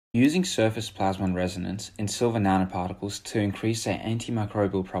Using surface plasmon resonance in silver nanoparticles to increase their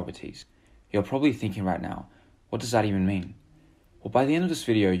antimicrobial properties. You're probably thinking right now, what does that even mean? Well, by the end of this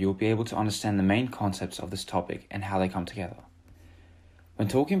video, you'll be able to understand the main concepts of this topic and how they come together. When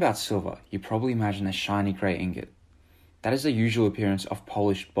talking about silver, you probably imagine a shiny grey ingot. That is the usual appearance of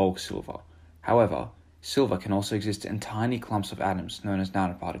polished bulk silver. However, silver can also exist in tiny clumps of atoms known as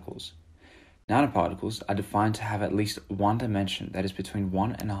nanoparticles. Nanoparticles are defined to have at least one dimension that is between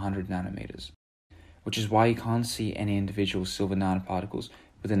 1 and 100 nanometers, which is why you can't see any individual silver nanoparticles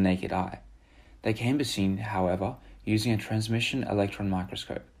with the naked eye. They can be seen, however, using a transmission electron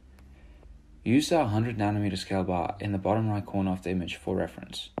microscope. Use the 100 nanometer scale bar in the bottom right corner of the image for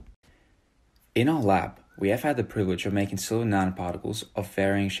reference. In our lab, we have had the privilege of making silver nanoparticles of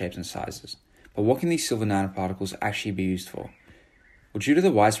varying shapes and sizes. But what can these silver nanoparticles actually be used for? Well, due to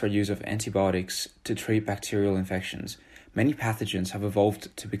the widespread use of antibiotics to treat bacterial infections, many pathogens have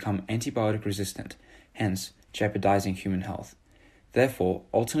evolved to become antibiotic resistant, hence jeopardizing human health. Therefore,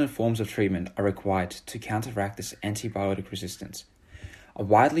 alternate forms of treatment are required to counteract this antibiotic resistance. A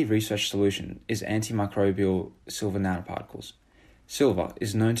widely researched solution is antimicrobial silver nanoparticles. Silver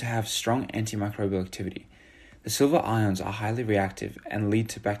is known to have strong antimicrobial activity. The silver ions are highly reactive and lead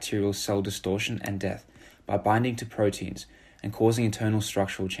to bacterial cell distortion and death by binding to proteins and causing internal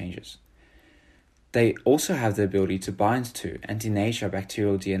structural changes. They also have the ability to bind to and denature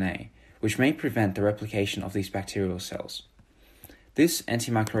bacterial DNA, which may prevent the replication of these bacterial cells. This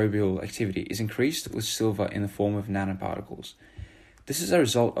antimicrobial activity is increased with silver in the form of nanoparticles. This is a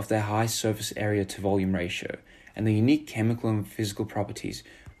result of their high surface area to volume ratio and the unique chemical and physical properties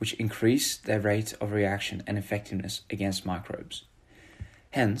which increase their rate of reaction and effectiveness against microbes.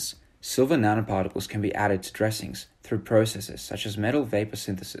 Hence, silver nanoparticles can be added to dressings through processes such as metal vapor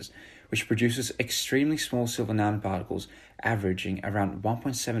synthesis, which produces extremely small silver nanoparticles averaging around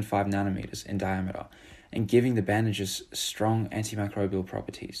 1.75 nanometers in diameter and giving the bandages strong antimicrobial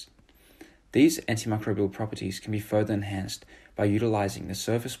properties. These antimicrobial properties can be further enhanced by utilizing the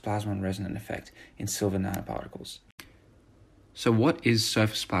surface plasmon resonance effect in silver nanoparticles. So what is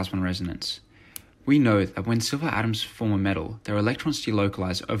surface plasmon resonance? We know that when silver atoms form a metal, their electrons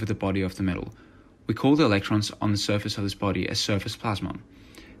delocalize over the body of the metal. We call the electrons on the surface of this body a surface plasmon.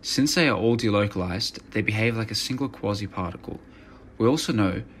 Since they are all delocalized, they behave like a single quasi-particle. We also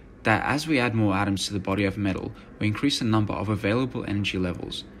know that as we add more atoms to the body of a metal, we increase the number of available energy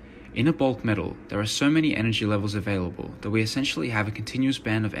levels. In a bulk metal, there are so many energy levels available that we essentially have a continuous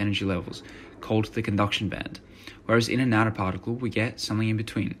band of energy levels called the conduction band, whereas in a nanoparticle we get something in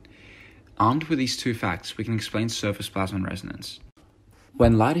between. Armed with these two facts, we can explain surface plasmon resonance.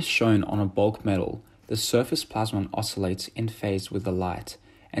 When light is shown on a bulk metal, the surface plasmon oscillates in phase with the light,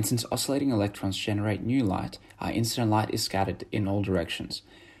 and since oscillating electrons generate new light, our incident light is scattered in all directions.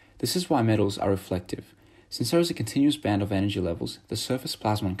 This is why metals are reflective. Since there is a continuous band of energy levels, the surface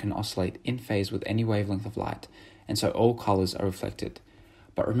plasmon can oscillate in phase with any wavelength of light, and so all colors are reflected.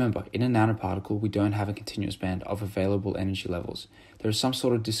 But remember, in a nanoparticle, we don't have a continuous band of available energy levels. There is some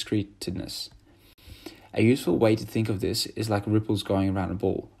sort of discreteness. A useful way to think of this is like ripples going around a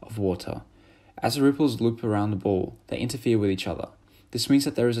ball of water. As the ripples loop around the ball, they interfere with each other. This means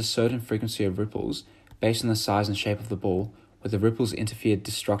that there is a certain frequency of ripples, based on the size and shape of the ball, where the ripples interfere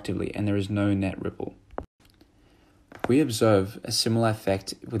destructively and there is no net ripple. We observe a similar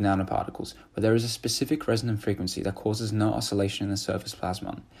effect with nanoparticles, where there is a specific resonant frequency that causes no oscillation in the surface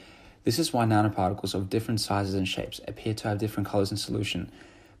plasmon. This is why nanoparticles of different sizes and shapes appear to have different colors in solution,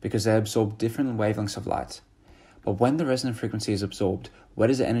 because they absorb different wavelengths of light. But when the resonant frequency is absorbed, where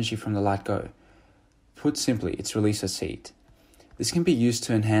does the energy from the light go? Put simply, it's released as heat. This can be used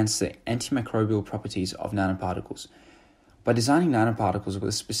to enhance the antimicrobial properties of nanoparticles. By designing nanoparticles with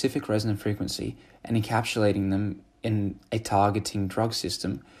a specific resonant frequency and encapsulating them in a targeting drug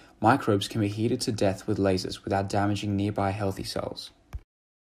system, microbes can be heated to death with lasers without damaging nearby healthy cells.